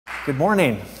Good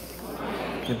morning.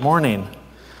 Good morning.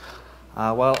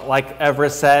 Well, like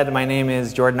Everest said, my name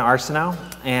is Jordan Arsenault,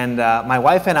 and my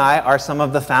wife and I are some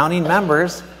of the founding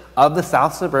members of the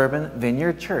South Suburban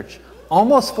Vineyard Church,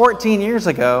 almost 14 years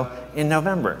ago in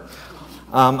November.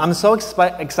 I'm so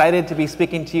excited to be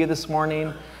speaking to you this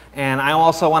morning, and I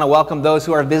also want to welcome those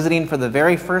who are visiting for the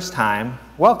very first time.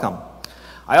 Welcome.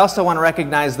 I also want to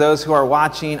recognize those who are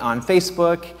watching on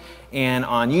Facebook and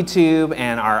on YouTube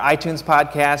and our iTunes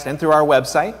podcast and through our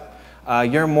website.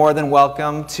 You're more than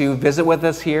welcome to visit with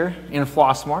us here in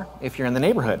Flossmoor if you're in the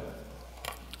neighborhood.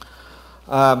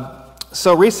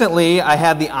 So recently I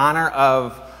had the honor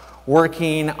of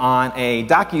working on a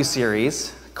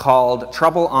docu-series called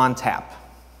Trouble on Tap.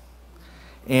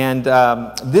 And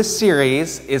this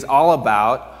series is all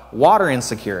about water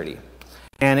insecurity.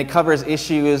 And it covers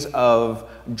issues of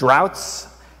droughts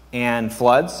and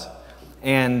floods,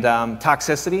 and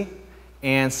toxicity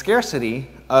and scarcity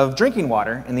of drinking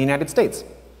water in the United States.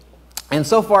 And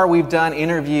so far we've done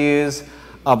interviews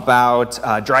about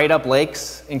dried up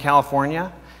lakes in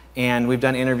California, and we've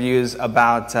done interviews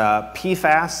about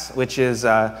PFAS, which is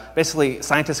basically,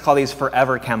 scientists call these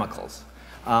forever chemicals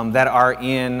that are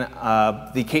in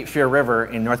the Cape Fear River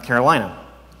in North Carolina.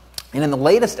 And in the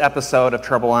latest episode of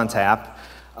Trouble on Tap,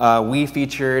 we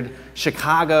featured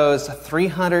Chicago's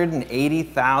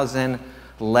 380,000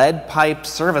 lead pipe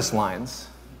service lines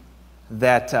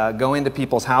that go into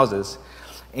people's houses,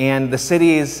 and the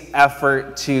city's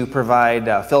effort to provide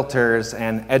filters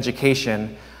and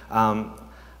education.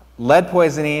 Lead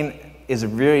poisoning is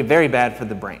very, very bad for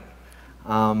the brain,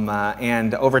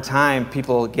 and over time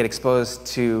people get exposed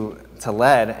to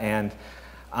lead. And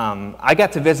I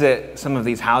got to visit some of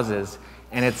these houses,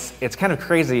 and it's kind of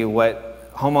crazy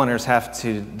what homeowners have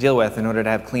to deal with in order to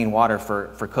have clean water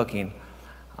for cooking.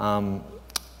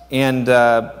 And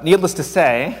needless to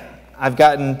say, I've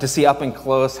gotten to see up and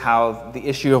close how the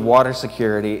issue of water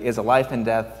security is a life and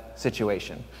death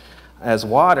situation, as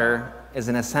water is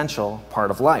an essential part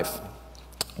of life.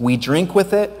 We drink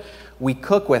with it, we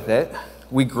cook with it,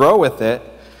 we grow with it,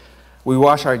 we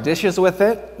wash our dishes with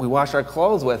it, we wash our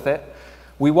clothes with it,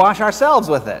 we wash ourselves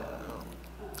with it.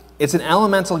 It's an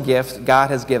elemental gift God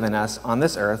has given us on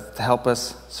this earth to help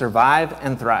us survive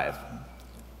and thrive.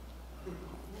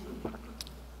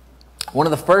 One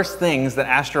of the first things that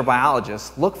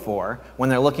astrobiologists look for when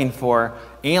they're looking for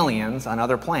aliens on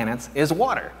other planets is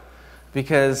water,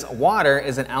 because water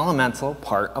is an elemental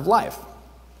part of life.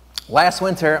 Last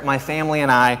winter, my family and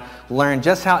I learned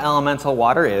just how elemental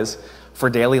water is for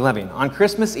daily living. On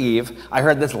Christmas Eve, I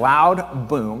heard this loud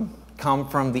boom come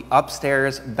from the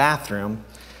upstairs bathroom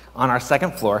on our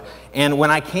second floor, and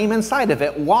when I came inside of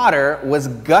it, water was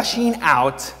gushing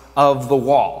out of the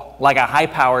wall like a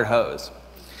high-powered hose.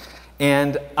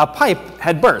 And a pipe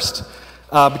had burst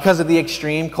because of the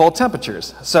extreme cold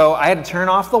temperatures. So I had to turn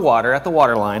off the water at the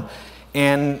water line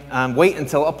and wait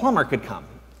until a plumber could come.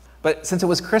 But since it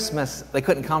was Christmas, they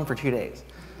couldn't come for 2 days.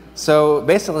 So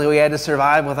basically we had to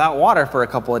survive without water for a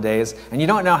couple of days, and you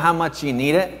don't know how much you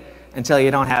need it until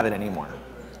you don't have it anymore.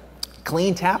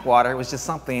 Clean tap water was just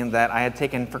something that I had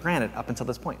taken for granted up until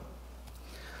this point.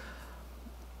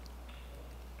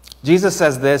 Jesus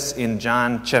says this in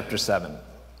John chapter 7.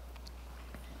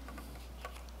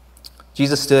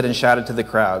 Jesus stood and shouted to the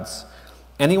crowds,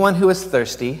 "Anyone who is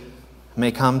thirsty may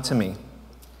come to me.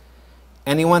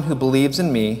 Anyone who believes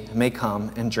in me may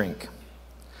come and drink.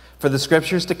 For the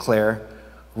scriptures declare,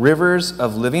 rivers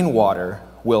of living water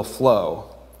will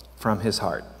flow from his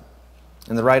heart."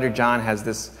 And the writer John has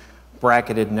this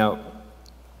bracketed note.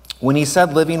 When he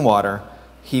said living water,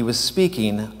 he was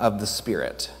speaking of the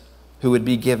Spirit, who would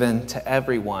be given to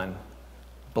everyone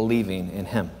believing in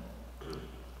him.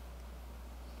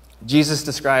 Jesus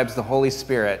describes the Holy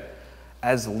Spirit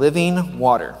as living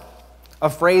water, a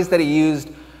phrase that he used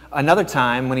another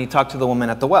time when he talked to the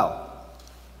woman at the well.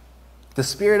 The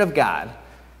Spirit of God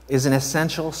is an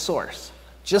essential source,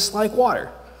 just like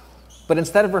water, but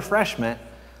instead of refreshment,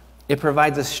 it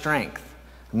provides us strength,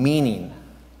 meaning,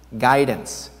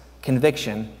 guidance,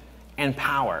 conviction, and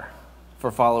power for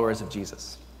followers of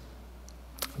Jesus.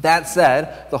 That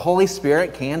said, the Holy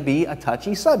Spirit can be a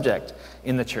touchy subject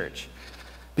in the church,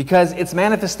 because its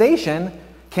manifestation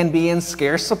can be in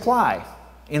scarce supply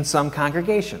in some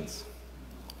congregations.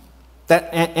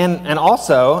 And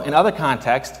also, in other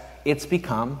contexts, it's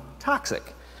become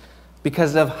toxic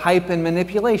because of hype and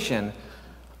manipulation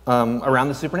around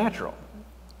the supernatural.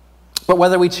 But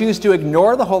whether we choose to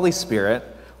ignore the Holy Spirit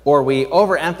or we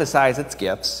overemphasize its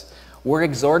gifts, we're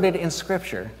exhorted in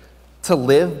Scripture to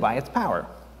live by its power,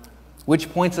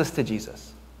 which points us to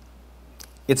Jesus.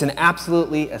 It's an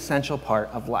absolutely essential part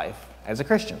of life as a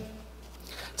Christian.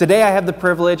 Today I have the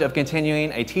privilege of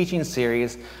continuing a teaching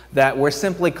series that we're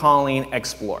simply calling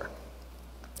Explore.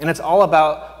 And it's all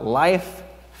about life,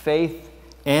 faith,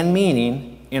 and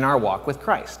meaning in our walk with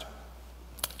Christ.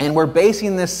 And we're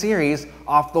basing this series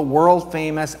off the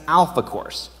world-famous Alpha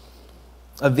Course,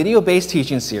 a video-based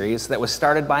teaching series that was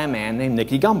started by a man named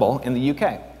Nicky Gumbel in the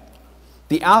UK.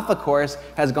 The Alpha Course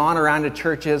has gone around to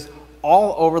churches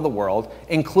all over the world,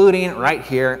 including right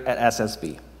here at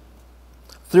SSB.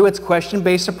 Through its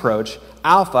question-based approach,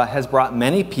 Alpha has brought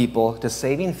many people to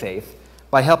saving faith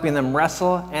by helping them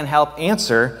wrestle and help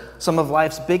answer some of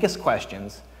life's biggest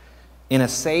questions in a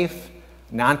safe,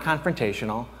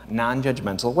 non-confrontational,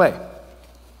 non-judgmental way.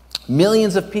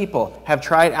 Millions of people have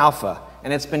tried Alpha,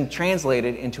 and it's been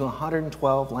translated into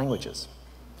 112 languages.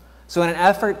 So in an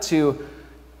effort to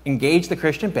engage the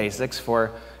Christian basics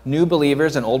for new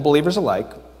believers and old believers alike,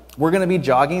 we're going to be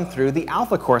jogging through the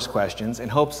Alpha Course questions in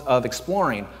hopes of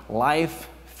exploring life,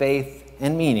 faith,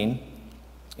 and meaning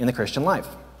in the Christian life.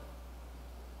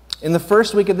 In the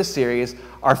first week of the series,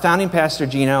 our founding pastor,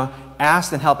 Gino,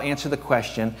 asked and helped answer the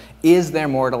question, is there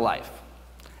more to life?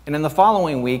 And in the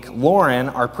following week, Lauren,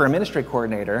 our prayer ministry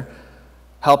coordinator,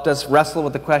 helped us wrestle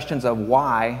with the questions of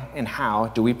why and how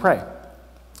do we pray.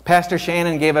 Pastor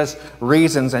Shannon gave us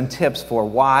reasons and tips for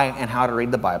why and how to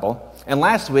read the Bible. And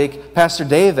last week, Pastor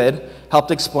David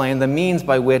helped explain the means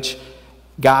by which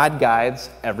God guides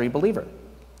every believer.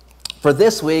 For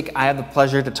this week, I have the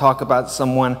pleasure to talk about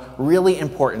someone really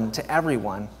important to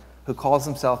everyone who calls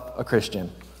himself a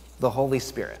Christian, the Holy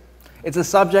Spirit. It's a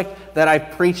subject that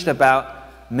I've preached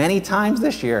about many times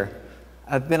this year.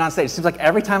 I've been on stage. It seems like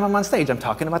every time I'm on stage, I'm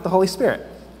talking about the Holy Spirit.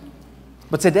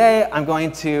 But today, I'm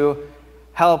going to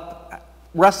help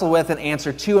wrestle with and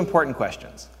answer two important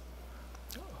questions.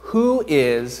 Who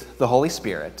is the Holy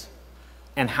Spirit,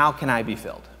 and how can I be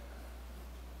filled?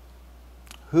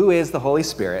 Who is the Holy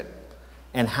Spirit,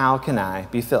 and how can I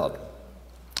be filled?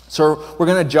 So we're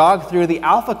going to jog through the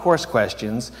Alpha Course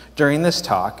questions during this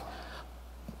talk.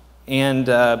 And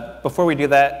before we do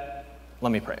that,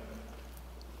 let me pray.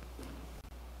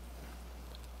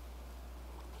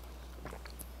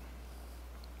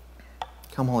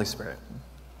 Come, Holy Spirit.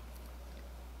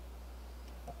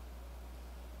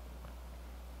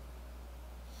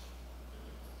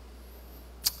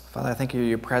 Father, I thank you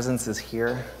your presence is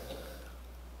here.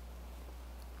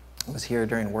 It was here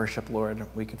during worship, Lord.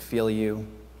 We could feel you.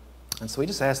 And so we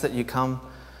just ask that you come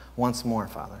once more,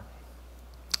 Father.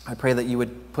 I pray that you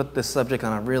would put this subject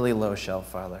on a really low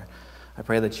shelf, Father. I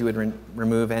pray that you would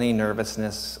remove any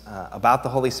nervousness about the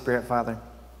Holy Spirit, Father.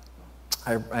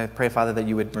 I pray, Father, that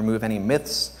you would remove any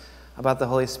myths about the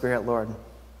Holy Spirit, Lord.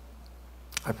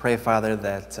 I pray, Father,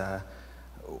 that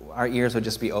our ears would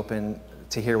just be open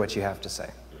to hear what you have to say.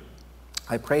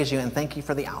 I praise you and thank you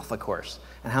for the Alpha Course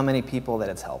and how many people that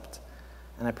it's helped.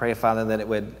 And I pray, Father, that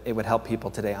it would help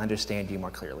people today understand you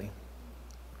more clearly.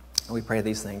 And we pray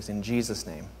these things in Jesus'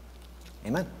 name.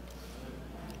 Amen.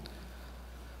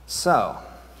 So,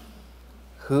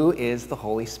 who is the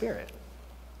Holy Spirit?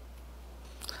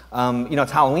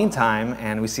 It's Halloween time,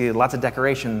 and we see lots of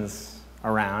decorations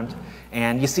around,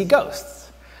 and you see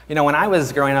ghosts. When I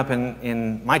was growing up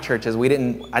in my churches, I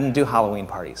didn't do Halloween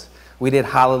parties. We did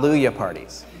hallelujah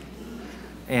parties.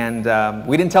 And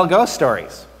we didn't tell ghost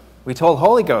stories. We told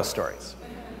Holy Ghost stories.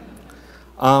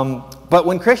 But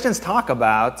when Christians talk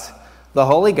about the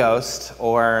Holy Ghost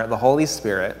or the Holy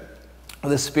Spirit, or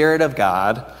the Spirit of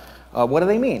God, what do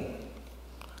they mean?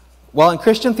 Well, in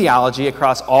Christian theology,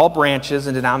 across all branches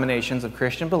and denominations of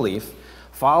Christian belief,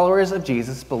 followers of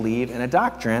Jesus believe in a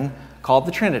doctrine called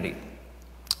the Trinity,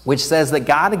 which says that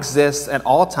God exists at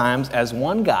all times as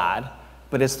one God,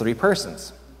 but as three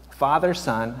persons: Father,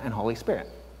 Son, and Holy Spirit.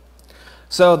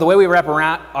 So the way we wrap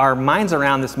our minds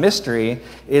around this mystery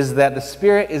is that the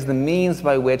Spirit is the means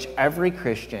by which every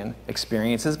Christian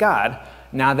experiences God,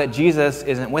 now that Jesus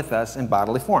isn't with us in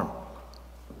bodily form.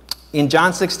 In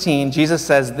John 16, Jesus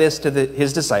says this to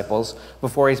his disciples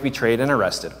before he's betrayed and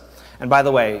arrested. And by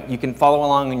the way, you can follow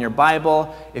along in your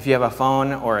Bible. If you have a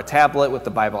phone or a tablet with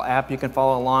the Bible app, you can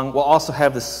follow along. We'll also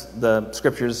have the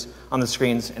scriptures on the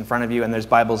screens in front of you, and there's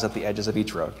Bibles at the edges of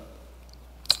each road.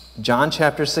 John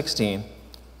chapter 16,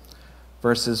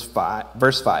 verse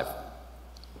 5.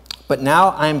 But now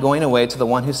I am going away to the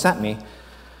one who sent me,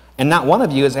 and not one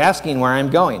of you is asking where I am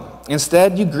going.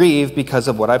 Instead, you grieve because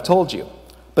of what I've told you.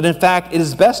 But in fact, it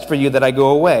is best for you that I go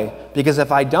away, because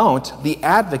if I don't, the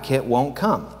advocate won't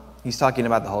come. He's talking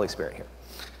about the Holy Spirit here.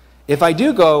 If I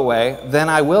do go away, then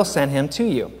I will send him to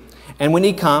you. And when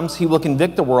he comes, he will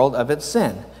convict the world of its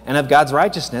sin, and of God's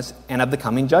righteousness, and of the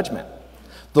coming judgment.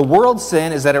 The world's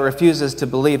sin is that it refuses to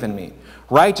believe in me.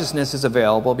 Righteousness is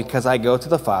available because I go to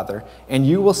the Father, and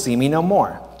you will see me no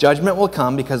more. Judgment will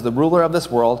come because the ruler of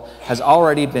this world has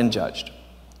already been judged.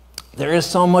 There is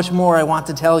so much more I want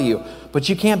to tell you, but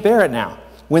you can't bear it now.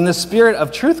 When the Spirit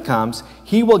of truth comes,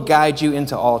 he will guide you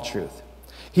into all truth.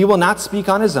 He will not speak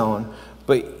on his own,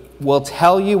 but will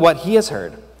tell you what he has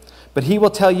heard. But he will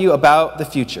tell you about the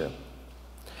future.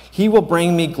 He will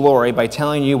bring me glory by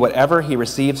telling you whatever he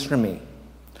receives from me.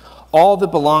 All that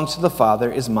belongs to the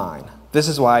Father is mine. This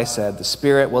is why I said the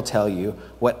Spirit will tell you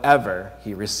whatever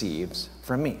he receives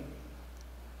from me.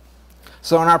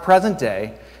 So in our present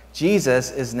day, Jesus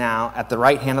is now at the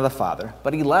right hand of the Father,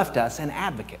 but he left us an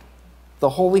advocate, the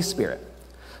Holy Spirit.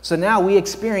 So now we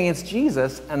experience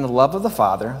Jesus and the love of the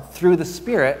Father through the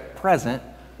Spirit present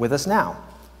with us now.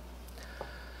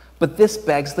 But this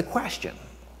begs the question,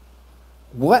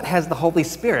 what has the Holy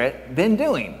Spirit been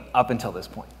doing up until this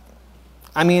point?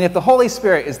 I mean, if the Holy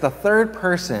Spirit is the third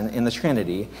person in the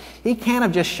Trinity, he can't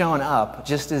have just shown up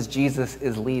just as Jesus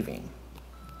is leaving.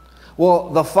 Well,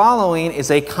 the following is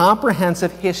a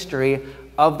comprehensive history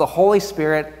of the Holy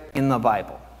Spirit in the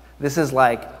Bible. This is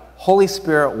like Holy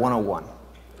Spirit 101.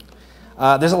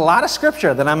 There's a lot of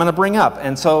scripture that I'm going to bring up,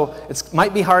 and so it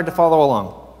might be hard to follow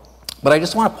along. But I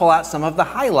just want to pull out some of the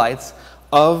highlights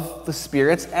of the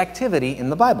Spirit's activity in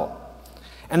the Bible.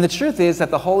 And the truth is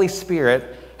that the Holy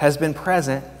Spirit has been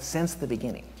present since the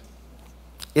beginning.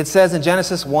 It says in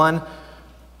Genesis 1,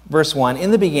 verse 1, "In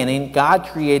the beginning, God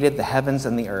created the heavens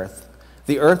and the earth.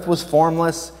 The earth was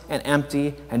formless and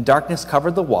empty, and darkness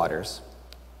covered the waters.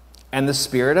 And the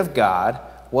Spirit of God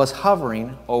was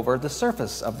hovering over the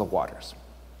surface of the waters."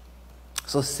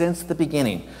 So since the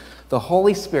beginning, the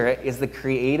Holy Spirit is the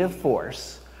creative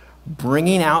force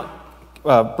bringing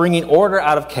order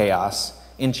out of chaos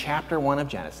in chapter 1 of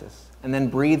Genesis, and then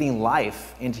breathing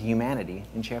life into humanity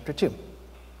in chapter 2.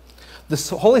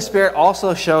 The Holy Spirit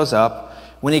also shows up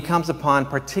when he comes upon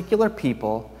particular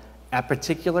people at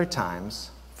particular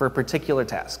times for particular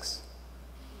tasks.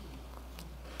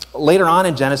 Later on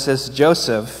in Genesis,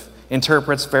 Joseph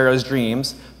interprets Pharaoh's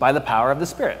dreams by the power of the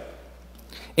Spirit.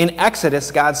 In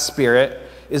Exodus, God's Spirit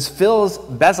fills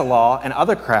Bezalel and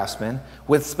other craftsmen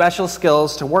with special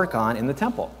skills to work on in the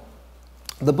temple.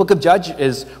 The book of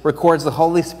Judges records the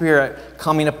Holy Spirit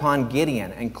coming upon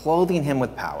Gideon and clothing him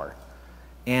with power,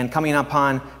 and coming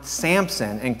upon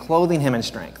Samson and clothing him in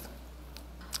strength.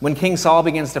 When King Saul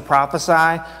begins to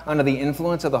prophesy under the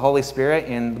influence of the Holy Spirit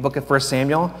in the book of 1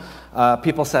 Samuel,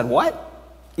 people said, "What?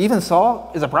 Even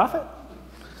Saul is a prophet?"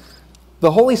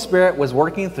 The Holy Spirit was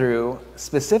working through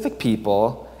specific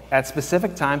people at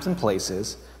specific times and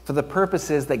places for the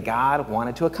purposes that God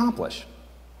wanted to accomplish.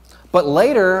 But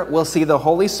later, we'll see the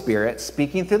Holy Spirit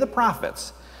speaking through the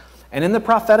prophets and in the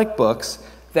prophetic books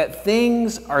that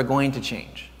things are going to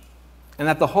change, and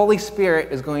that the Holy Spirit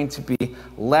is going to be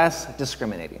less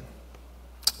discriminating.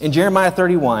 In Jeremiah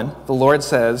 31, the Lord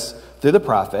says through the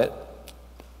prophet,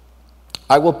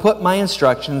 "I will put my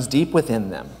instructions deep within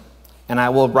them, and I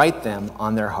will write them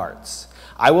on their hearts.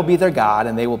 I will be their God,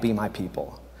 and they will be my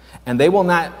people. And they will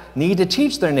not need to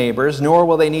teach their neighbors, nor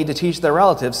will they need to teach their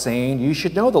relatives, saying, 'You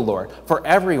should know the Lord.' For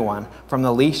everyone, from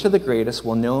the least to the greatest,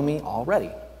 will know me already,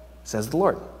 says the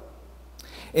Lord."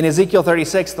 In Ezekiel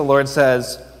 36, the Lord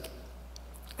says,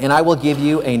 "And I will give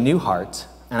you a new heart,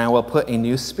 and I will put a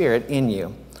new spirit in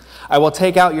you. I will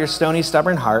take out your stony,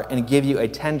 stubborn heart and give you a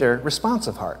tender,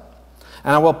 responsive heart.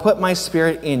 And I will put my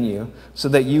spirit in you so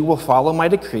that you will follow my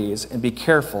decrees and be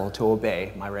careful to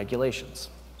obey my regulations."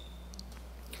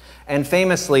 And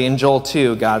famously in Joel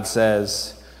 2, God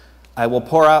says, "I will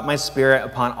pour out my spirit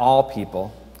upon all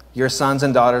people. Your sons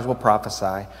and daughters will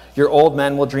prophesy. Your old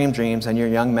men will dream dreams, and your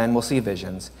young men will see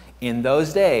visions. In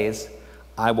those days,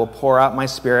 I will pour out my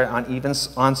spirit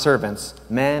on servants,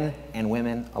 men and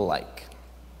women alike."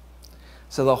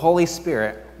 So the Holy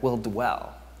Spirit will dwell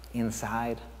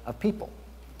inside of people.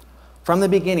 From the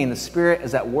beginning, the Spirit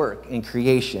is at work in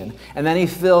creation, and then he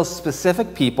fills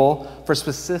specific people for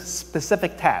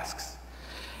specific tasks.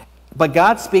 But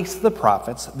God speaks to the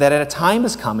prophets that at a time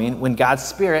is coming when God's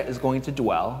Spirit is going to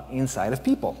dwell inside of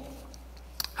people.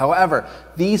 However,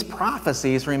 these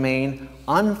prophecies remain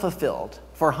unfulfilled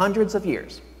for hundreds of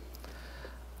years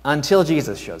until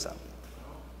Jesus shows up.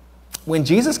 When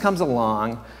Jesus comes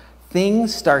along,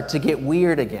 things start to get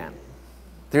weird again.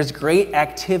 There's great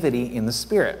activity in the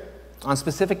Spirit on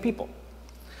specific people.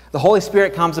 The Holy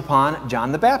Spirit comes upon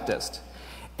John the Baptist,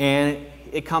 and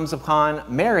it comes upon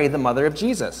Mary, the mother of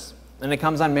Jesus, and it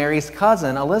comes on Mary's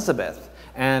cousin Elizabeth,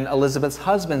 and Elizabeth's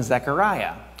husband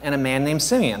Zechariah, and a man named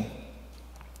Simeon.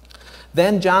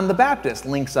 Then John the Baptist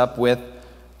links up with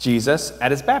Jesus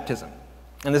at his baptism.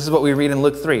 And this is what we read in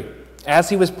Luke 3. As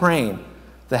he was praying,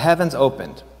 the heavens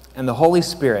opened, and the Holy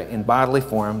Spirit in bodily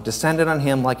form descended on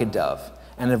him like a dove.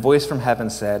 And a voice from heaven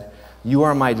said, "You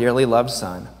are my dearly loved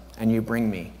Son, and you bring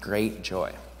me great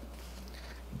joy."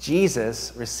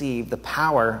 Jesus received the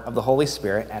power of the Holy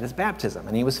Spirit at his baptism,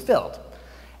 and he was filled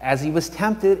as he was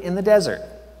tempted in the desert.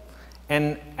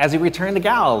 And as he returned to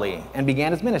Galilee and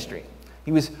began his ministry,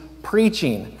 he was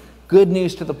preaching good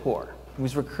news to the poor. He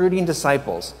was recruiting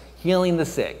disciples, healing the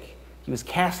sick. He was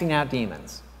casting out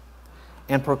demons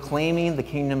and proclaiming the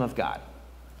kingdom of God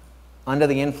under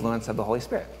the influence of the Holy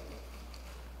Spirit.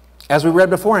 As we read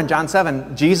before in John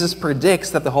 7, Jesus predicts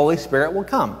that the Holy Spirit will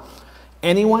come.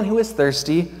 Anyone who is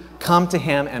thirsty, come to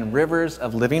him, and rivers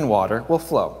of living water will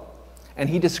flow. And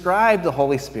he described the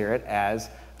Holy Spirit as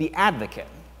the advocate,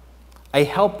 a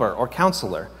helper or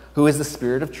counselor, who is the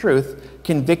Spirit of truth,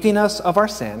 convicting us of our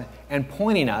sin and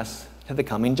pointing us to the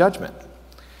coming judgment.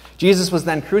 Jesus was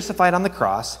then crucified on the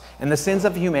cross and the sins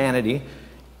of humanity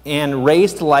and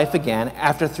raised to life again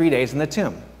after 3 days in the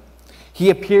tomb. He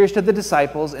appears to the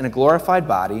disciples in a glorified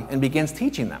body and begins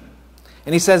teaching them.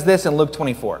 And he says this in Luke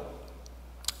 24.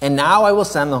 "And now I will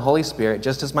send the Holy Spirit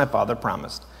just as my Father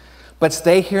promised. But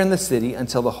stay here in the city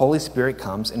until the Holy Spirit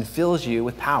comes and fills you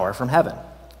with power from heaven."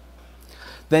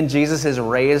 Then Jesus is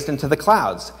raised into the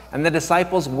clouds, and the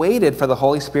disciples waited for the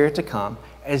Holy Spirit to come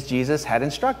as Jesus had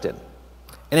instructed.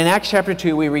 And in Acts chapter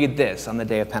 2, we read this on the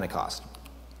day of Pentecost.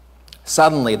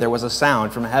 "Suddenly there was a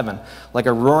sound from heaven like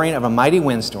a roaring of a mighty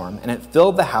windstorm, and it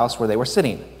filled the house where they were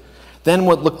sitting. Then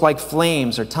what looked like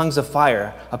flames or tongues of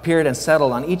fire appeared and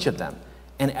settled on each of them.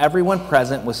 And everyone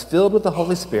present was filled with the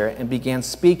Holy Spirit and began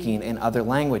speaking in other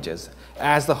languages,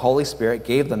 as the Holy Spirit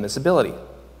gave them this ability.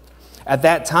 At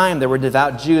that time there were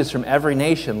devout Jews from every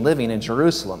nation living in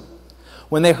Jerusalem.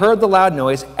 When they heard the loud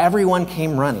noise, everyone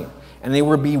came running, and they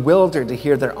were bewildered to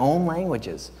hear their own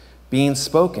languages being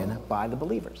spoken by the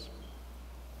believers."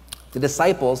 The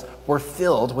disciples were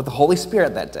filled with the Holy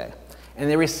Spirit that day, and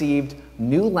they received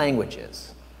new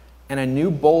languages and a new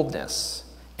boldness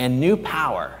and new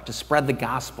power to spread the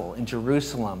gospel in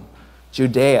Jerusalem,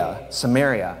 Judea,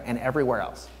 Samaria, and everywhere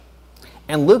else.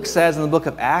 And Luke says in the book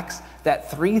of Acts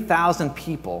that 3,000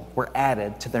 people were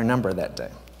added to their number that day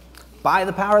by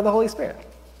the power of the Holy Spirit.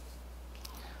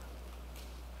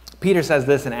 Peter says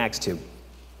this in Acts 2.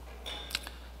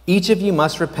 "Each of you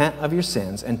must repent of your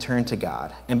sins and turn to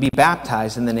God, and be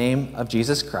baptized in the name of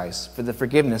Jesus Christ for the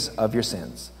forgiveness of your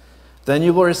sins. Then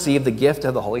you will receive the gift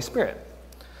of the Holy Spirit.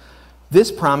 This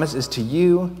promise is to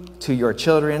you, to your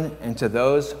children, and to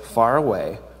those far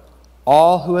away,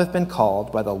 all who have been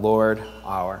called by the Lord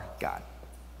our God."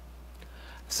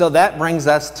 So that brings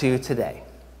us to today,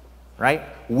 right?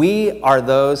 We are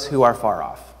those who are far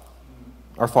off,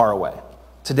 or far away.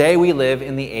 Today we live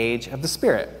in the age of the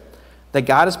Spirit, that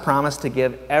God has promised to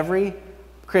give every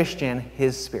Christian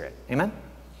his Spirit. Amen?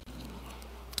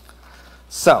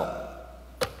 So,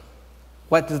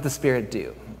 what does the Spirit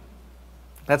do?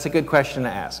 That's a good question to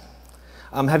ask.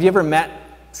 Have you ever met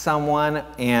someone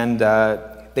and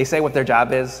they say what their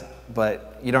job is,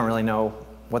 but you don't really know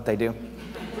what they do?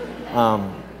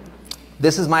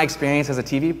 This is my experience as a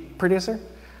TV producer.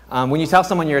 When you tell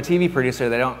someone you're a TV producer,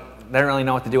 they don't really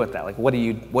know what to do with that. Like, what do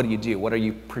you do? What are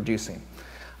you producing?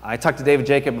 I talked to David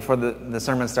Jacob before the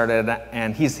sermon started,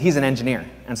 and he's an engineer.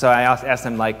 And so I asked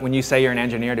him, like, when you say you're an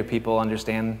engineer, do people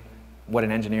understand what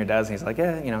an engineer does? And he's like,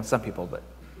 yeah, some people, but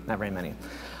not very many.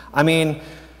 I mean,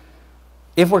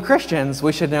 if we're Christians,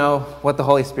 we should know what the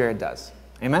Holy Spirit does.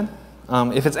 Amen?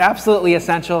 If it's absolutely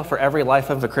essential for every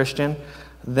life of a Christian,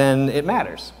 then it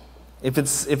matters. If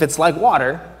it's like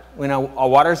water,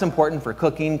 water is important for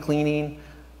cooking, cleaning,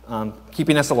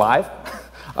 keeping us alive.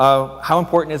 How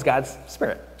important is God's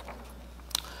Spirit?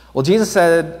 Well, Jesus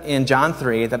said in John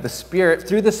 3 that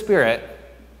through the Spirit,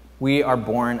 we are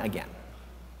born again.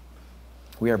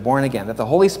 We are born again, that the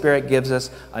Holy Spirit gives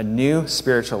us a new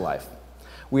spiritual life.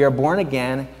 We are born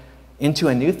again into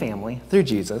a new family through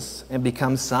Jesus and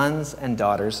become sons and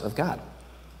daughters of God.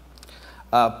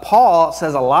 Paul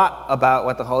says a lot about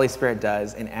what the Holy Spirit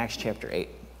does in Acts chapter 8.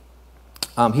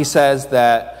 He says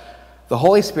that the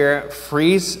Holy Spirit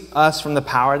frees us from the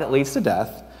power that leads to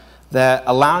death, that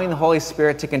allowing the Holy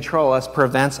Spirit to control us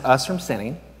prevents us from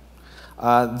sinning,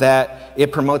 that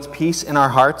it promotes peace in our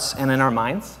hearts and in our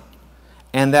minds,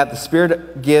 and that the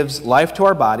Spirit gives life to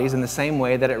our bodies in the same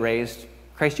way that it raised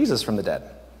Christ Jesus from the dead,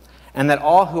 and that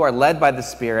all who are led by the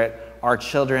Spirit are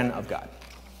children of God.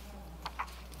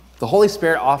 The Holy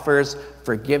Spirit offers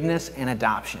forgiveness and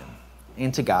adoption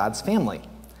into God's family.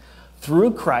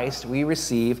 Through Christ, we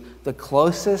receive the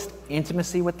closest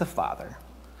intimacy with the Father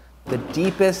the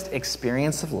deepest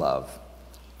experience of love,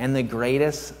 and the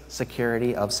greatest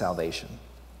security of salvation.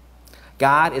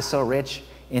 God is so rich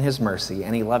in his mercy,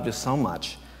 and he loved us so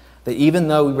much that even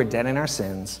though we were dead in our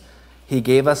sins, he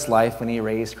gave us life when he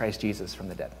raised Christ Jesus from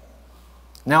the dead.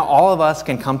 Now all of us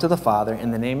can come to the Father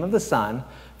in the name of the Son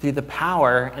through the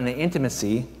power and the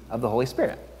intimacy of the Holy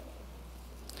Spirit.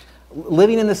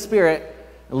 Living in the Spirit,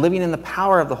 living in the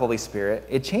power of the Holy Spirit,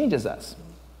 it changes us.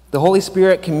 The Holy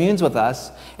Spirit communes with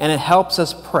us, and it helps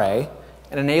us pray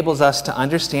and enables us to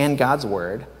understand God's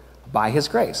word by his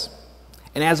grace.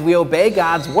 And as we obey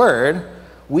God's word,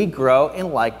 we grow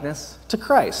in likeness to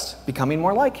Christ, becoming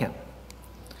more like him.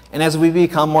 And as we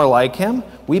become more like him,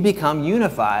 we become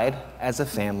unified as a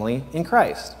family in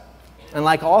Christ. And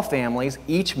like all families,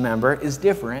 each member is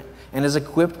different and is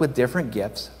equipped with different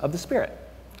gifts of the Spirit.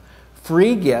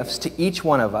 Free gifts to each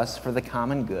one of us for the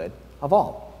common good of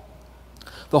all.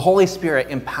 The Holy Spirit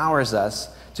empowers us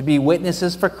to be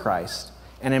witnesses for Christ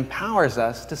and empowers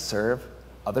us to serve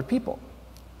other people.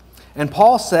 And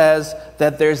Paul says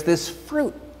that there's this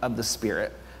fruit of the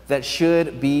Spirit that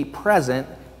should be present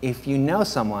if you know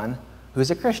someone who's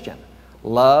a Christian.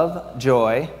 Love,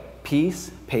 joy,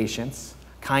 peace, patience,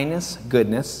 kindness,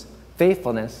 goodness,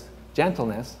 faithfulness,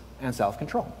 gentleness, and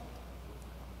self-control.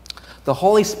 The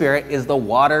Holy Spirit is the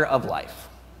water of life,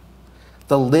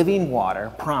 the living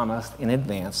water promised in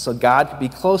advance so God could be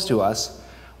close to us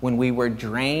when we were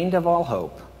drained of all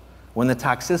hope, when the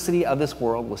toxicity of this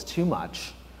world was too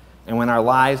much, and when our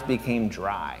lives became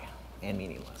dry and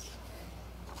meaningless.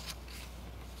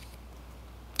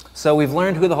 So we've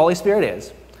learned who the Holy Spirit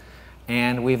is,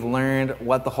 and we've learned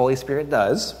what the Holy Spirit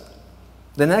does.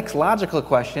 The next logical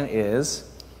question is,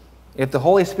 if the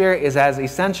Holy Spirit is as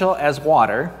essential as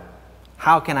water,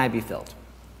 how can I be filled?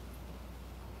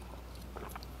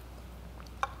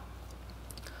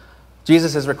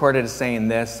 Jesus is recorded as saying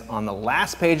this on the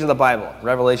last page of the Bible,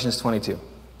 Revelations 22.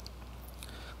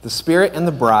 The Spirit and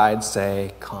the bride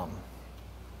say, "Come."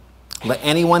 Let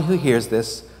anyone who hears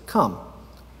this come.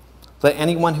 Let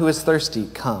anyone who is thirsty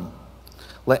come.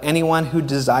 Let anyone who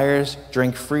desires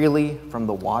drink freely from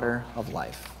the water of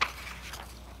life.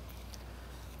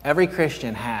 Every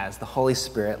Christian has the Holy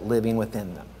Spirit living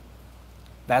within them.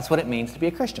 That's what it means to be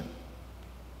a Christian.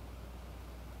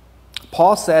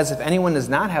 Paul says if anyone does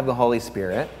not have the Holy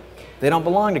Spirit, they don't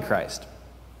belong to Christ.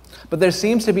 But there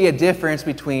seems to be a difference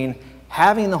between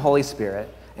having the Holy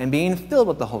Spirit and being filled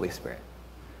with the Holy Spirit.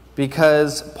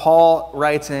 Because Paul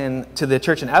writes to the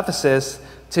church in Ephesus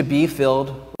to be filled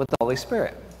with the Holy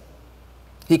Spirit.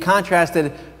 He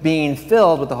contrasted being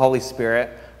filled with the Holy Spirit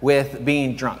with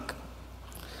being drunk.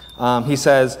 He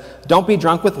says, don't be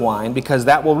drunk with wine because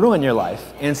that will ruin your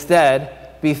life.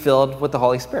 Instead, be filled with the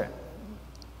Holy Spirit.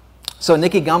 So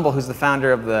Nicky Gumbel, who's the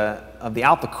founder of the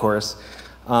Alpha Course,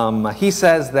 he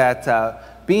says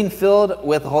that being filled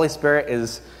with the Holy Spirit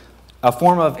is a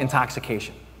form of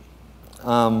intoxication.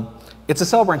 It's a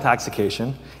sober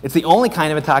intoxication. It's the only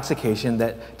kind of intoxication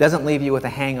that doesn't leave you with a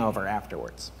hangover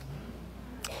afterwards.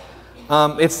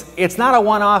 It's not a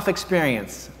one-off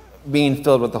experience being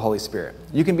filled with the Holy Spirit.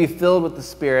 You can be filled with the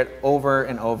Spirit over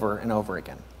and over and over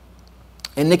again.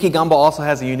 And Nicky Gumbel also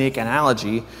has a unique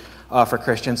analogy for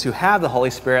Christians who have the Holy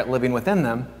Spirit living within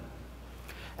them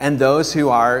and those who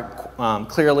are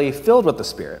clearly filled with the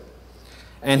Spirit.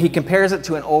 And he compares it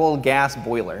to an old gas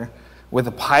boiler with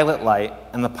a pilot light,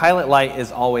 and the pilot light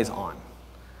is always on.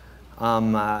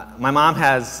 My mom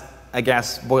has a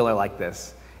gas boiler like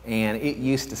this, and it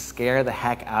used to scare the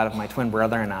heck out of my twin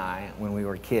brother and I when we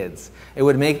were kids. It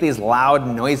would make these loud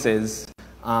noises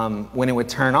when it would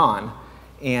turn on,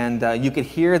 and you could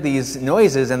hear these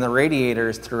noises in the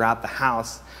radiators throughout the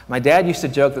house. My dad used to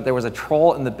joke that there was a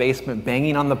troll in the basement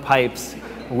banging on the pipes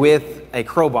with a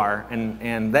crowbar,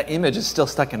 and that image is still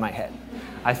stuck in my head.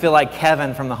 I feel like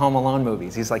Kevin from the Home Alone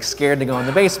movies. He's like scared to go in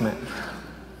the basement.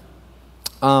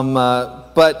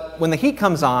 But when the heat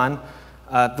comes on,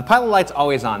 the pilot light's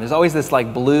always on. There's always this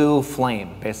like blue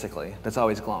flame, basically, that's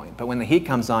always glowing. But when the heat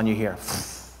comes on, you hear,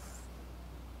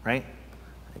 right?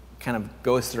 It kind of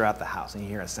goes throughout the house, and you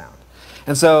hear a sound.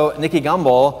 And so Nicky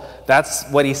Gumbel, that's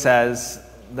what he says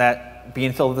that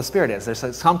being filled with the Spirit is.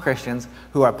 There's some Christians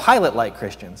who are pilot-like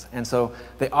Christians, and so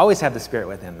they always have the Spirit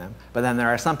within them. But then there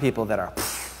are some people that are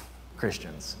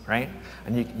Christians, right?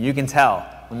 And you can tell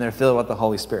when they're filled with the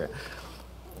Holy Spirit.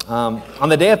 On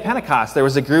the day of Pentecost, there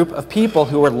was a group of people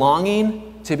who were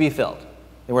longing to be filled.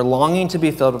 They were longing to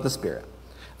be filled with the Spirit.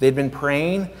 They'd been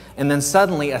praying, and then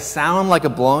suddenly a sound like a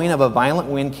blowing of a violent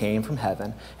wind came from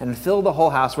heaven and filled the whole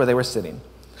house where they were sitting.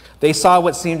 They saw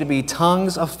what seemed to be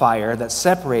tongues of fire that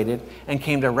separated and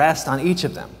came to rest on each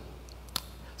of them.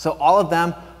 So all of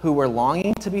them who were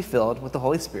longing to be filled with the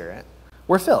Holy Spirit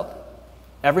were filled.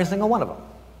 Every single one of them.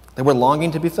 They were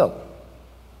longing to be filled.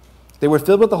 They were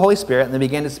filled with the Holy Spirit, and they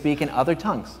began to speak in other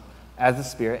tongues as the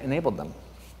Spirit enabled them.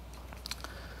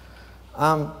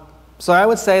 So I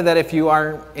would say that if you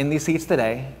are in these seats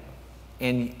today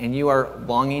and you are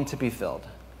longing to be filled,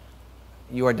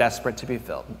 you are desperate to be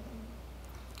filled,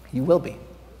 you will be.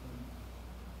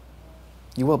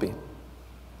 You will be.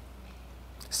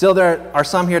 Still, there are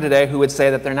some here today who would say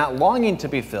that they're not longing to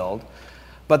be filled,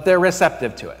 but they're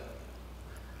receptive to it.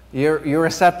 You're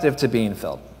receptive to being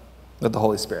filled with the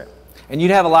Holy Spirit. And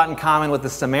you'd have a lot in common with the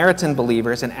Samaritan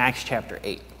believers in Acts chapter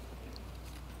 8.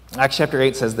 Acts chapter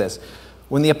 8 says this: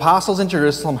 "When the apostles in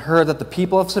Jerusalem heard that the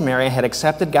people of Samaria had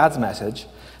accepted God's message,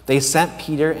 they sent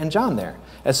Peter and John there.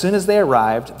 As soon as they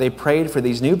arrived, they prayed for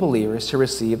these new believers to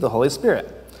receive the Holy Spirit.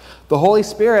 The Holy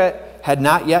Spirit had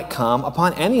not yet come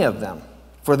upon any of them,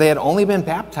 for they had only been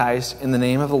baptized in the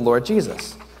name of the Lord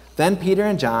Jesus. Then Peter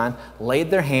and John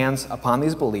laid their hands upon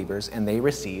these believers, and they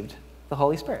received the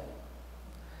Holy Spirit."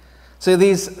 So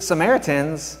these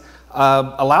Samaritans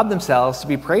allowed themselves to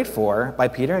be prayed for by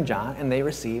Peter and John, and they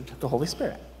received the Holy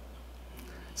Spirit.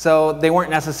 So they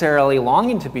weren't necessarily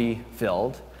longing to be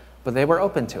filled, but they were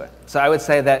open to it. So I would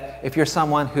say that if you're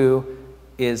someone who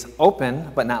is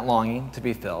open but not longing to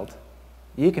be filled,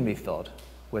 you can be filled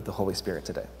with the Holy Spirit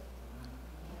today.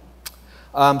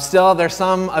 Still, there's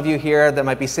some of you here that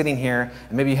might be sitting here,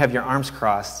 and maybe you have your arms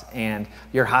crossed, and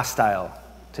you're hostile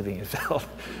to being filled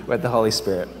with the Holy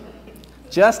Spirit.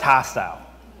 Just hostile.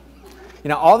 You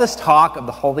know, all this talk of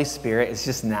the Holy Spirit is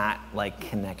just not, like,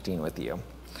 connecting with you.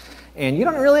 And you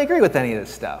don't really agree with any of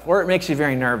this stuff, or it makes you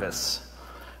very nervous.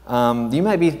 You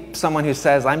might be someone who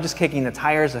says, "I'm just kicking the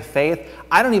tires of faith.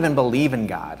 I don't even believe in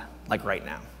God," like right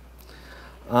now.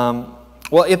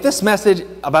 Well, if this message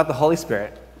about the Holy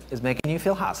Spirit is making you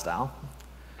feel hostile,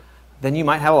 then you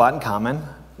might have a lot in common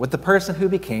with the person who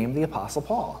became the Apostle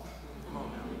Paul.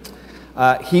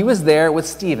 He was there with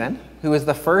Stephen, who was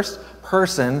the first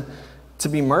person to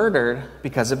be murdered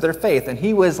because of their faith, and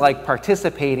he was like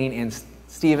participating in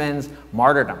Stephen's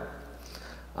martyrdom.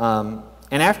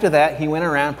 And after that, he went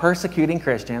around persecuting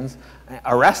Christians,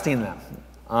 arresting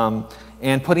them,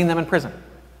 and putting them in prison.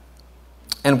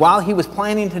 And while he was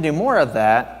planning to do more of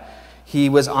that, he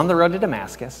was on the road to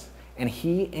Damascus, and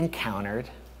he encountered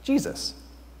Jesus.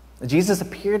 Jesus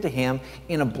appeared to him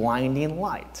in a blinding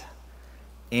light.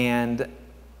 And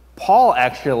Paul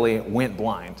actually went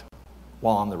blind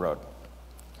while on the road.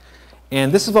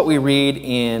 And this is what we read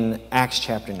in Acts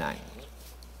chapter 9.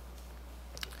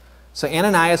 "So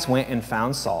Ananias went and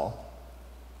found Saul.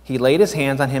 He laid his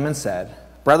hands on him and said,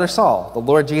 'Brother Saul, the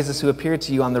Lord Jesus who appeared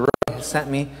to you on the road has sent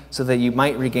me so that you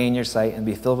might regain your sight and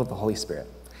be filled with the Holy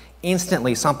Spirit.'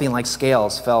 Instantly something like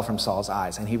scales fell from Saul's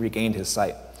eyes, and he regained his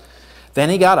sight. Then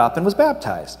he got up and was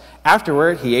baptized.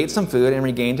 Afterward, he ate some food and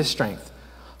regained his strength.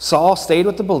 Saul stayed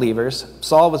with the believers.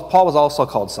 Paul was also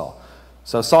called Saul.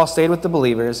 So Saul stayed with the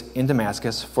believers in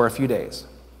Damascus for a few days.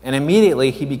 And immediately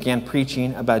he began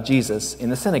preaching about Jesus in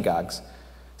the synagogues,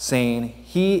 saying,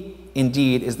 'He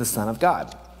indeed is the Son of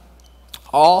God.'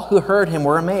 All who heard him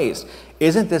were amazed.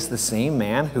 'Isn't this the same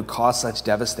man who caused such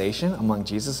devastation among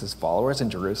Jesus' followers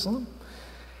in Jerusalem?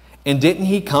 And didn't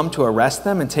he come to arrest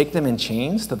them and take them in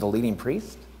chains to the leading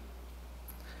priest?'"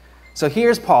 So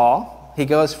here's Paul. He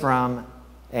goes from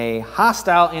a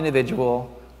hostile individual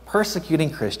persecuting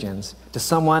Christians to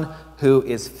someone who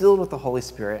is filled with the Holy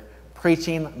Spirit,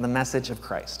 preaching the message of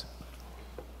Christ.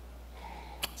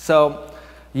 So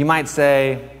you might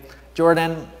say,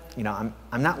 "Jordan, you know,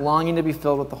 I'm not longing to be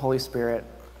filled with the Holy Spirit.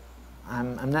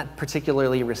 I'm not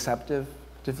particularly receptive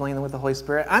to filling with the Holy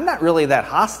Spirit. I'm not really that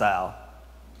hostile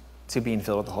to being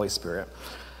filled with the Holy Spirit.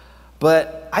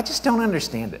 But I just don't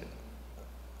understand it.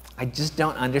 I just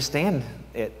don't understand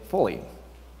it fully.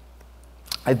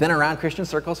 I've been around Christian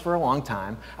circles for a long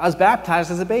time. I was baptized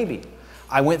as a baby.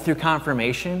 I went through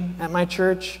confirmation at my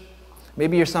church.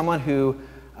 Maybe you're someone who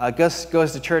goes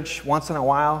to church once in a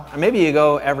while, or maybe you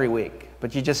go every week,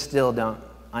 but you just still don't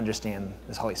understand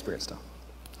this Holy Spirit stuff.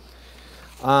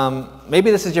 Maybe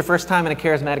this is your first time in a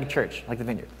charismatic church, like the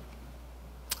Vineyard.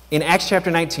 In Acts chapter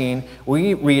 19,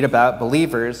 we read about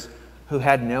believers who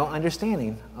had no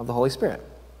understanding of the Holy Spirit.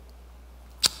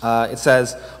 It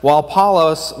says, while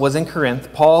Apollos was in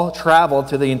Corinth, Paul traveled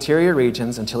through the interior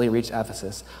regions until he reached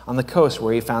Ephesus, on the coast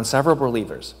where he found several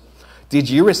believers. Did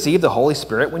you receive the Holy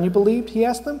Spirit when you believed? He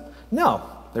asked them. No,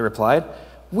 they replied.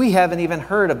 We haven't even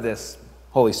heard of this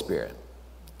Holy Spirit.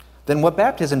 Then what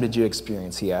baptism did you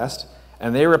experience? He asked.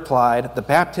 And they replied, the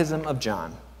baptism of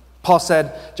John. Paul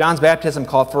said, John's baptism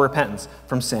called for repentance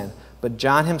from sin, but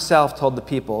John himself told the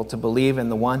people to believe in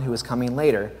the one who was coming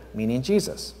later, meaning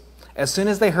Jesus. As soon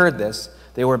as they heard this,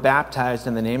 they were baptized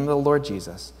in the name of the Lord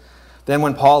Jesus. Then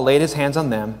when Paul laid his hands on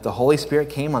them, the Holy Spirit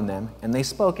came on them, and they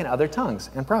spoke in other tongues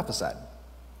and prophesied.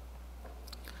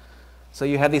 So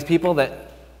you have these people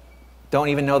that don't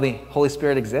even know the Holy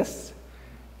Spirit exists,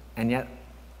 and yet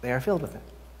they are filled with it.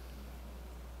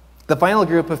 The final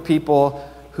group of people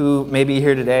who may be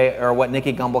here today are what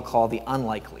Nicky Gumbel called the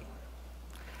unlikely.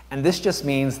 And this just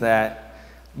means that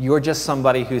you're just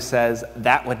somebody who says,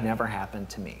 that would never happen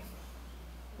to me.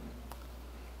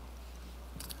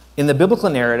 In the biblical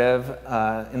narrative,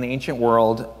 in the ancient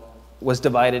world, was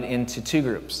divided into two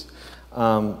groups.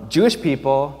 Jewish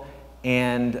people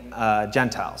and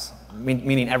Gentiles,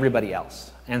 meaning everybody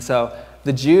else. And so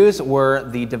the Jews were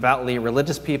the devoutly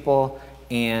religious people,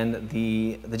 and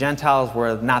the Gentiles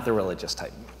were not the religious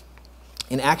type.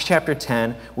 In Acts chapter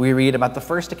 10, we read about the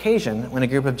first occasion when a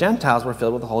group of Gentiles were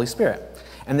filled with the Holy Spirit.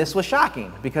 And this was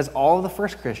shocking because all of the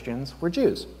first Christians were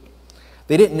Jews.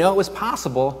 They didn't know it was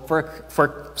possible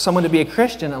for someone to be a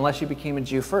Christian unless you became a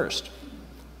Jew first.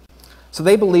 So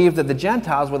they believed that the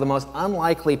Gentiles were the most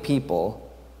unlikely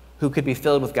people who could be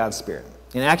filled with God's Spirit.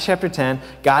 In Acts chapter 10,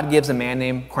 God gives a man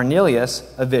named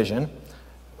Cornelius a vision,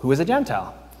 who is a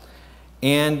Gentile.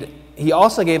 And he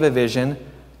also gave a vision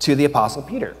to the Apostle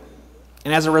Peter.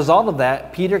 And as a result of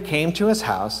that, Peter came to his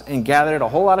house and gathered a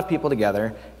whole lot of people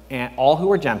together, and all who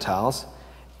were Gentiles.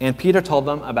 And Peter told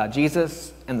them about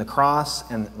Jesus and the cross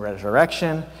and the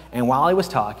resurrection. And while he was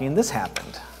talking, this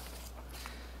happened.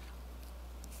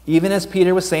 Even as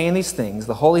Peter was saying these things,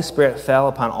 the Holy Spirit fell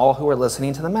upon all who were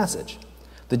listening to the message.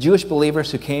 The Jewish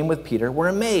believers who came with Peter were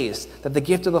amazed that the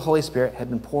gift of the Holy Spirit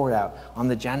had been poured out on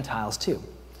the Gentiles too,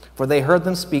 for they heard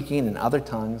them speaking in other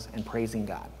tongues and praising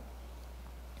God.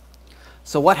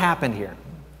 So what happened here?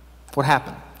 What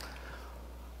happened?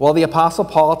 Well, the Apostle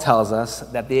Paul tells us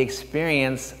that the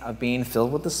experience of being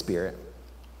filled with the Spirit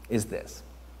is this.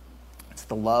 It's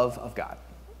the love of God.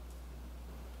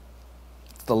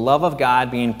 It's the love of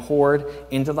God being poured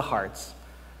into the hearts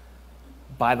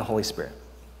by the Holy Spirit.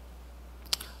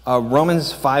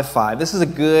 Romans 5:5. This is a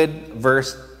good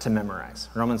verse to memorize.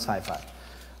 Romans 5:5.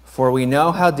 For we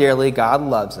know how dearly God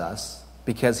loves us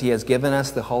because he has given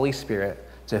us the Holy Spirit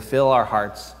to fill our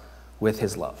hearts with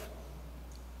his love.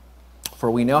 For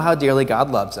we know how dearly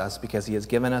God loves us because he has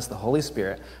given us the Holy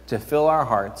Spirit to fill our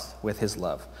hearts with his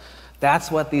love. That's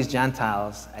what these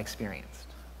Gentiles experienced.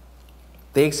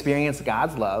 They experienced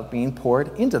God's love being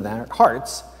poured into their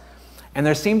hearts, and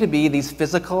there seemed to be these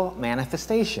physical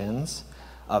manifestations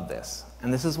of this.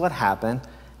 And this is what happened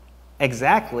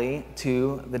exactly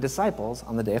to the disciples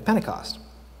on the day of Pentecost.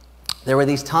 There were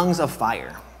these tongues of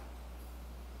fire,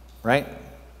 right?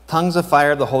 Tongues of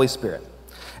fire of the Holy Spirit.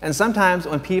 And sometimes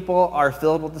when people are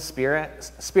filled with the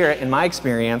Spirit, in my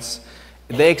experience,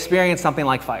 they experience something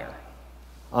like fire.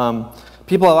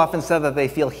 People have often said that they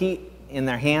feel heat in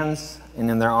their hands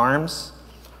and in their arms.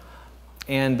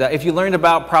 And if you learned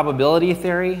about probability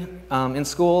theory in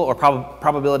school or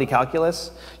probability calculus,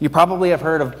 you probably have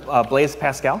heard of Blaise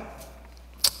Pascal.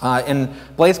 And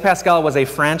Blaise Pascal was a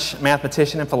French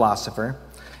mathematician and philosopher,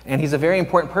 and he's a very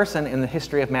important person in the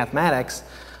history of mathematics.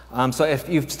 So if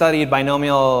you've studied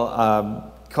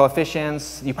binomial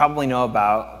coefficients, you probably know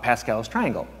about Pascal's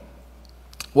triangle.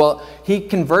 Well, he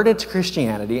converted to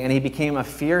Christianity, and he became a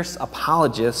fierce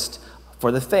apologist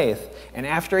for the faith. And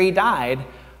after he died,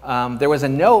 there was a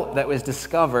note that was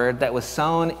discovered that was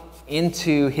sewn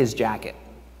into his jacket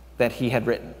that he had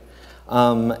written.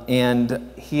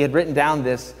 And he had written down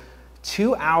this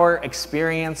 2-hour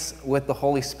experience with the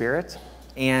Holy Spirit,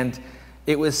 and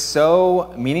it was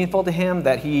so meaningful to him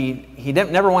that he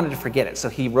never wanted to forget it. So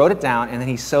he wrote it down, and then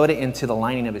he sewed it into the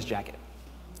lining of his jacket.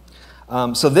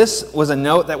 So this was a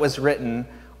note that was written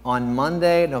on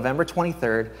Monday, November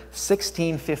 23rd,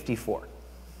 1654.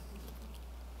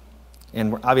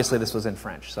 And obviously this was in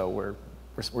French, so we're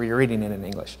reading it in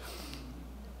English.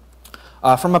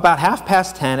 From about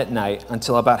 10:30 at night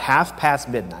until about midnight,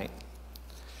 midnight,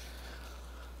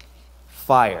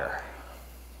 fire.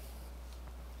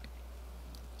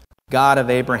 God of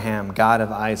Abraham, God of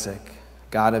Isaac,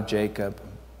 God of Jacob,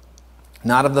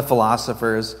 not of the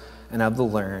philosophers and of the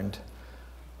learned,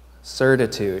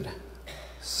 certitude,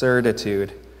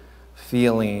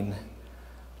 feeling,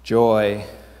 joy,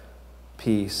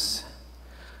 peace,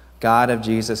 God of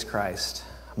Jesus Christ,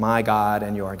 my God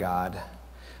and your God.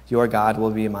 Your God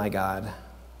will be my God.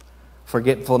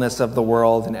 Forgetfulness of the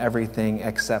world and everything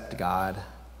except God.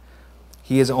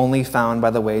 He is only found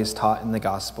by the ways taught in the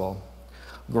gospel.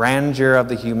 Grandeur of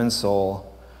the human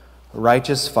soul,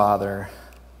 righteous Father,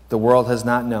 The world has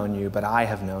not known you, but I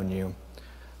have known you.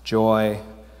 Joy,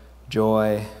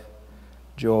 joy,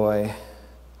 joy,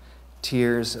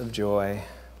 tears of joy.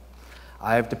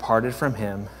 I have departed from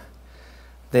him.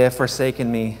 They have forsaken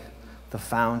me, the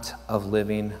fount of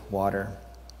living water.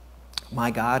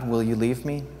 My God, will you leave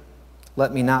me?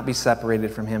 Let me not be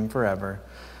separated from him forever.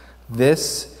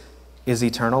 This is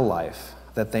eternal life,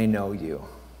 that they know you,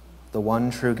 the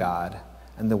one true God,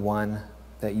 and the one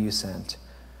that you sent,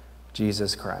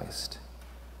 Jesus Christ,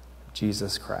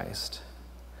 Jesus Christ,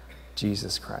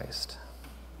 Jesus Christ.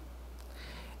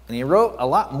 And he wrote a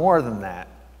lot more than that,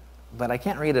 but I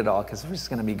can't read it all because we're just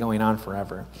going to be going on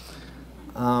forever.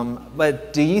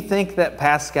 But do you think that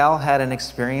Pascal had an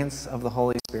experience of the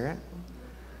Holy Spirit?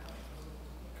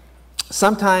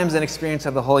 Sometimes an experience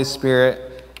of the Holy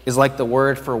Spirit is like the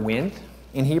word for wind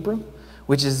in Hebrew,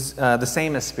 which is the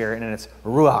same as spirit, and it's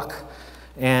ruach.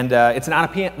 And it's an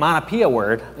onomatopoeia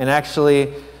word, and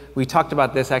actually, we talked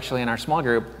about this actually in our small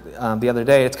group the other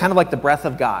day. It's kind of like the breath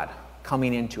of God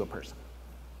coming into a person.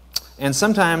 And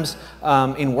sometimes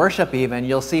in worship even,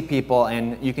 you'll see people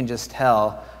and you can just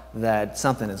tell that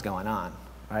something is going on,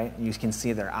 right? You can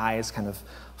see their eyes kind of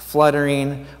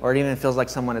fluttering, or it even feels like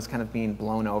someone is kind of being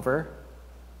blown over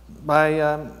by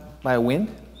a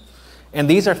wind. And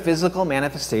these are physical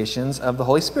manifestations of the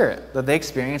Holy Spirit that they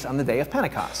experienced on the day of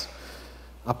Pentecost.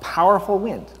 A powerful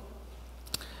wind.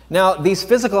 Now, these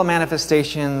physical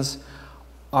manifestations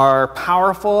are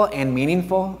powerful and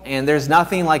meaningful, and there's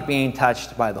nothing like being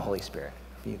touched by the Holy Spirit,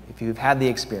 if you've had the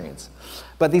experience.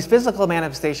 But these physical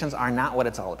manifestations are not what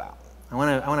it's all about. I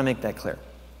want to make that clear.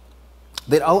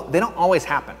 They don't always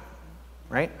happen,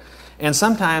 right? And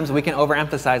sometimes we can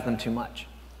overemphasize them too much.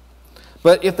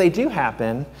 But if they do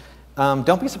happen,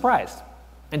 don't be surprised,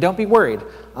 and don't be worried,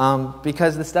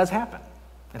 because this does happen.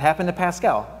 It happened to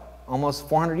Pascal almost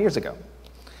 400 years ago.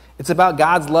 It's about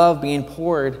God's love being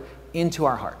poured into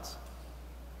our hearts.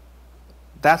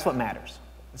 That's what matters.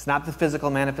 It's not the physical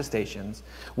manifestations.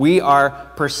 We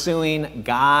are pursuing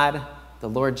God, the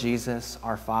Lord Jesus,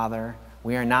 our Father.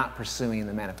 We are not pursuing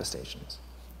the manifestations.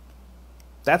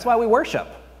 That's why we worship,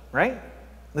 right?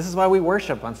 This is why we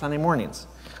worship on Sunday mornings.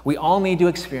 We all need to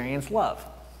experience love.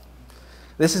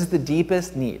 This is the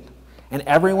deepest need. And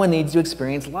everyone needs to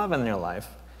experience love in their life.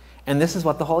 And this is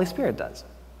what the Holy Spirit does.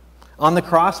 On the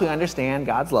cross, we understand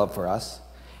God's love for us,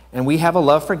 and we have a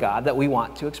love for God that we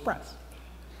want to express.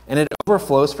 And it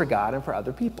overflows for God and for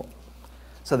other people.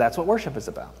 So that's what worship is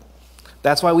about.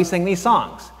 That's why we sing these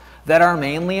songs that are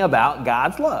mainly about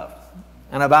God's love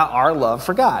and about our love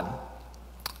for God.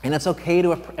 And it's okay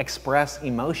to express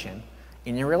emotion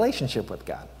in your relationship with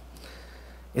God.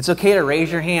 It's okay to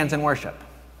raise your hands in worship,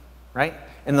 right?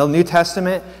 In the New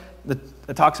Testament,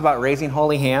 it talks about raising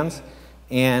holy hands,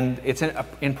 and it's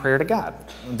in prayer to God.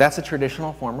 That's a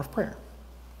traditional form of prayer.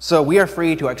 So we are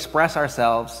free to express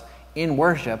ourselves in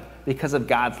worship because of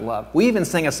God's love. We even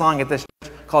sing a song at this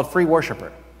church called Free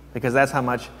Worshiper, because that's how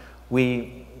much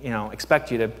we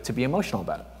expect you to be emotional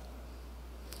about it.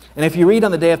 And if you read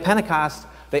on the day of Pentecost,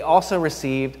 they also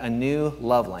received a new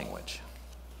love language.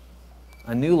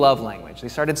 A new love language. They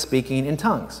started speaking in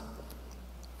tongues.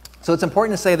 So it's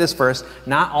important to say this first.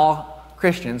 Not all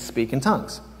Christians speak in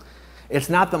tongues. It's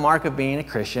not the mark of being a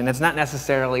Christian. It's not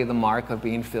necessarily the mark of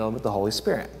being filled with the Holy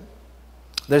Spirit.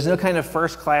 There's no kind of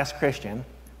first-class Christian,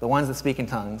 the ones that speak in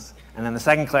tongues, and then the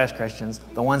second-class Christians,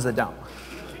 the ones that don't.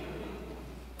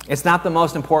 It's not the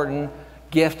most important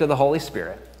gift of the Holy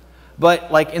Spirit.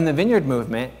 But like in the Vineyard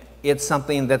movement, it's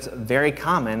something that's very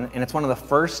common, and it's one of the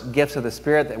first gifts of the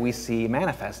Spirit that we see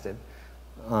manifested.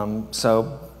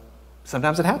 So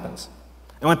sometimes it happens.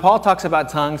 And when Paul talks about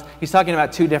tongues, he's talking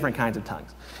about two different kinds of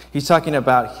tongues. He's talking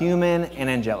about human and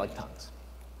angelic tongues.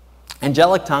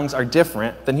 Angelic tongues are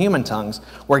different than human tongues,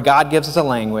 where God gives us a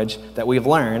language that we've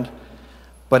learned,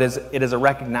 but it is a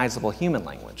recognizable human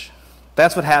language.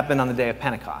 That's what happened on the day of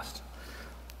Pentecost.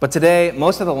 But today,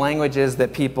 most of the languages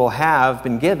that people have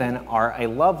been given are a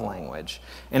love language,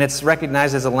 and it's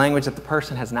recognized as a language that the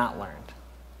person has not learned.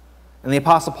 And the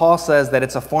Apostle Paul says that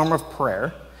it's a form of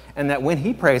prayer, and that when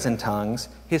he prays in tongues,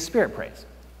 his spirit prays.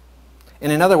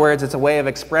 And in other words, it's a way of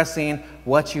expressing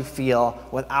what you feel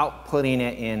without putting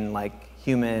it in like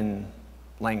human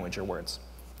language or words.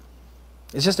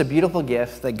 It's just a beautiful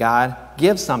gift that God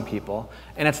gives some people,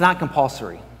 and it's not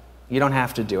compulsory. You don't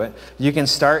have to do it. You can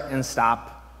start and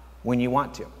stop when you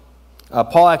want to.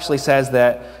 Paul actually says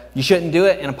that you shouldn't do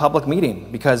it in a public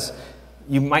meeting because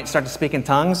you might start to speak in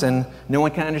tongues and no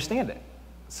one can understand it.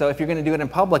 So if you're going to do it in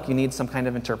public, you need some kind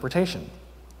of interpretation.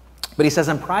 But he says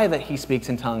in private, he speaks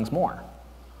in tongues more.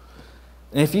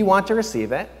 And if you want to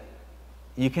receive it,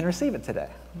 you can receive it today.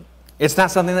 It's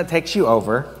not something that takes you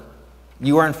over.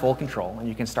 You are in full control, and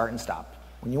you can start and stop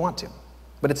when you want to.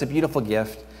 But it's a beautiful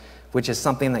gift, which is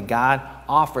something that God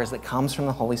offers that comes from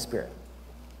the Holy Spirit.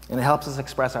 And it helps us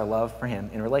express our love for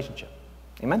him in relationship.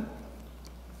 Amen?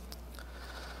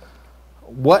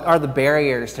 What are the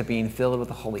barriers to being filled with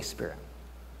the Holy Spirit?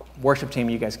 Worship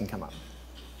team, you guys can come up.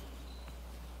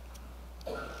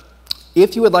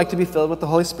 If you would like to be filled with the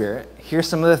Holy Spirit, here's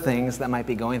some of the things that might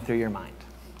be going through your mind.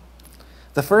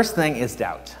 The first thing is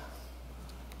doubt.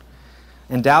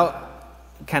 And doubt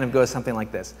kind of goes something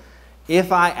like this.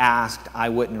 If I asked, I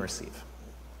wouldn't receive.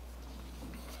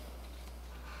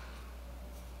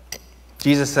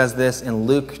 Jesus says this in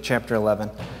Luke chapter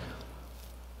 11.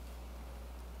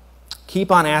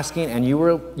 Keep on asking and you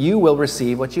will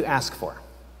receive what you ask for.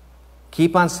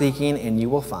 Keep on seeking and you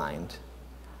will find.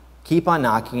 Keep on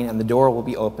knocking and the door will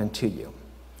be opened to you.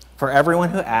 For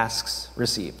everyone who asks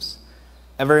receives.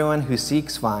 Everyone who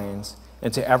seeks finds.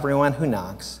 And to everyone who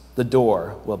knocks, the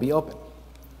door will be open.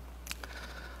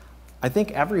 I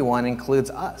think everyone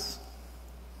includes us.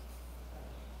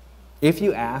 If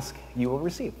you ask, you will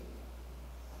receive.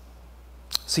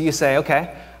 So you say,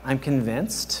 okay, I'm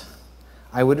convinced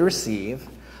I would receive,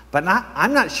 but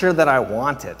I'm not sure that I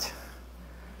want it.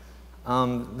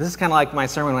 This is kind of like my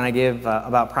sermon when I gave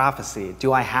about prophecy.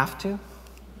 Do I have to?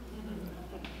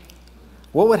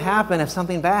 What would happen if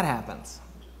something bad happens?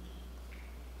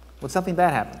 What something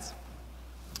bad happens?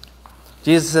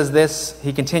 Jesus says this,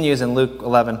 he continues in Luke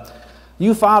 11.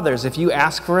 You fathers, if you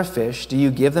ask for a fish, do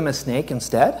you give them a snake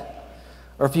instead?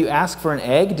 Or if you ask for an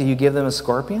egg, do you give them a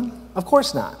scorpion? Of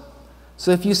course not.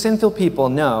 So if you sinful people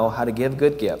know how to give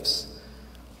good gifts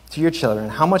to your children,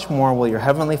 how much more will your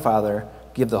heavenly Father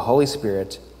give the Holy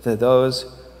Spirit to those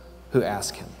who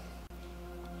ask him?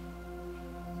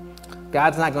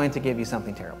 God's not going to give you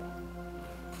something terrible.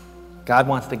 God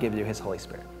wants to give you his Holy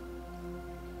Spirit.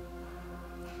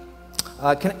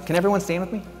 Can everyone stand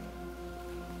with me?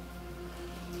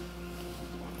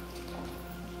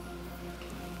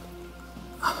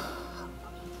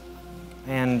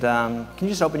 And can you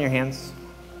just open your hands?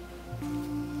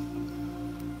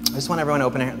 I just want everyone to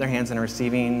open their hands in a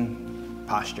receiving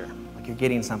posture, like you're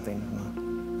getting something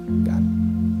from God.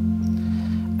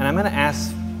 And I'm going to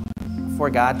ask for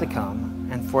God to come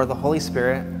and for the Holy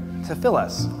Spirit to fill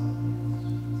us.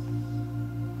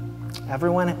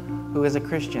 Everyone who is a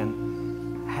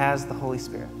Christian has the Holy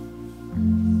Spirit.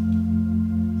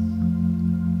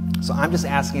 So I'm just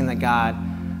asking that God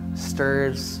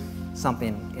stirs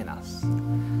something in us.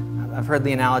 I've heard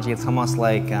the analogy, it's almost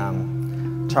like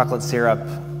chocolate syrup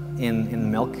in the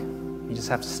milk. You just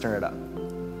have to stir it up.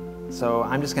 So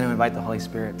I'm just going to invite the Holy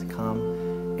Spirit to come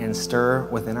and stir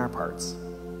within our hearts.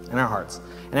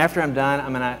 And after I'm done,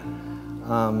 I'm going to,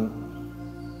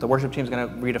 the worship team's going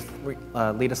to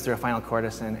lead us through a final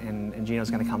chorus, and Gino's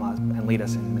going to come up and lead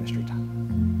us in ministry time.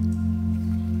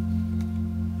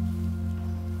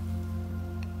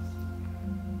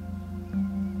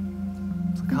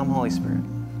 Come, Holy Spirit.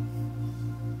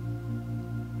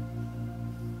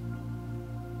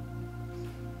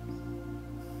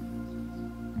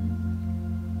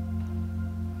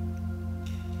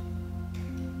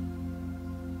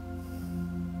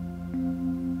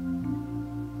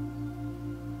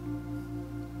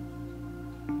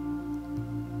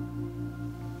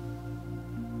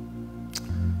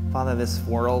 Father, this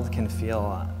world can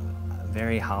feel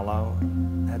very hollow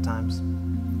at times.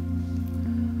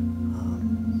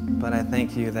 But I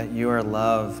thank you that your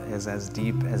love is as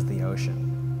deep as the ocean.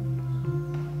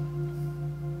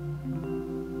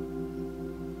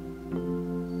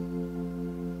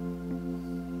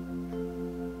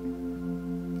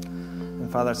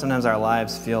 And Father, sometimes our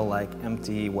lives feel like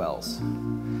empty wells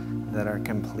that are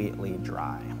completely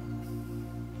dry.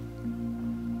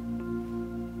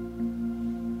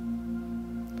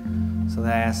 So I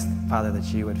ask, Father,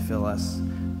 that you would fill us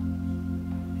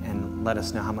and let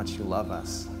us know how much you love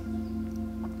us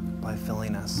by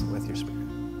filling us with your Spirit.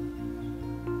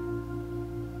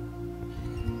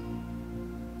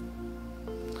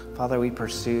 Father, we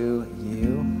pursue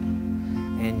you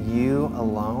and you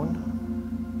alone,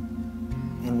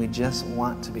 and we just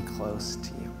want to be close to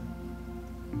you.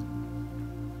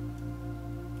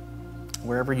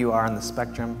 Wherever you are on the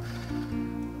spectrum,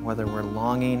 whether we're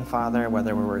longing, Father,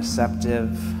 whether we're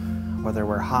receptive, whether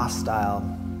we're hostile,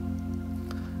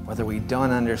 whether we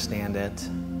don't understand it,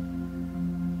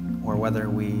 or whether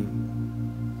we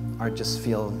are just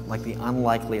feel like the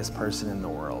unlikeliest person in the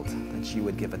world that you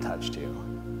would give a touch to,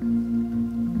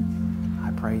 I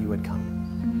pray you would come.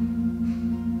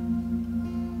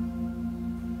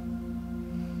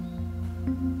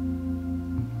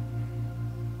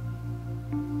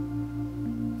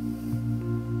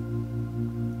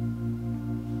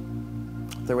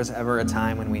 there was ever a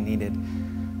time when we needed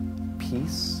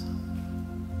peace,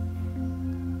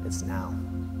 it's now.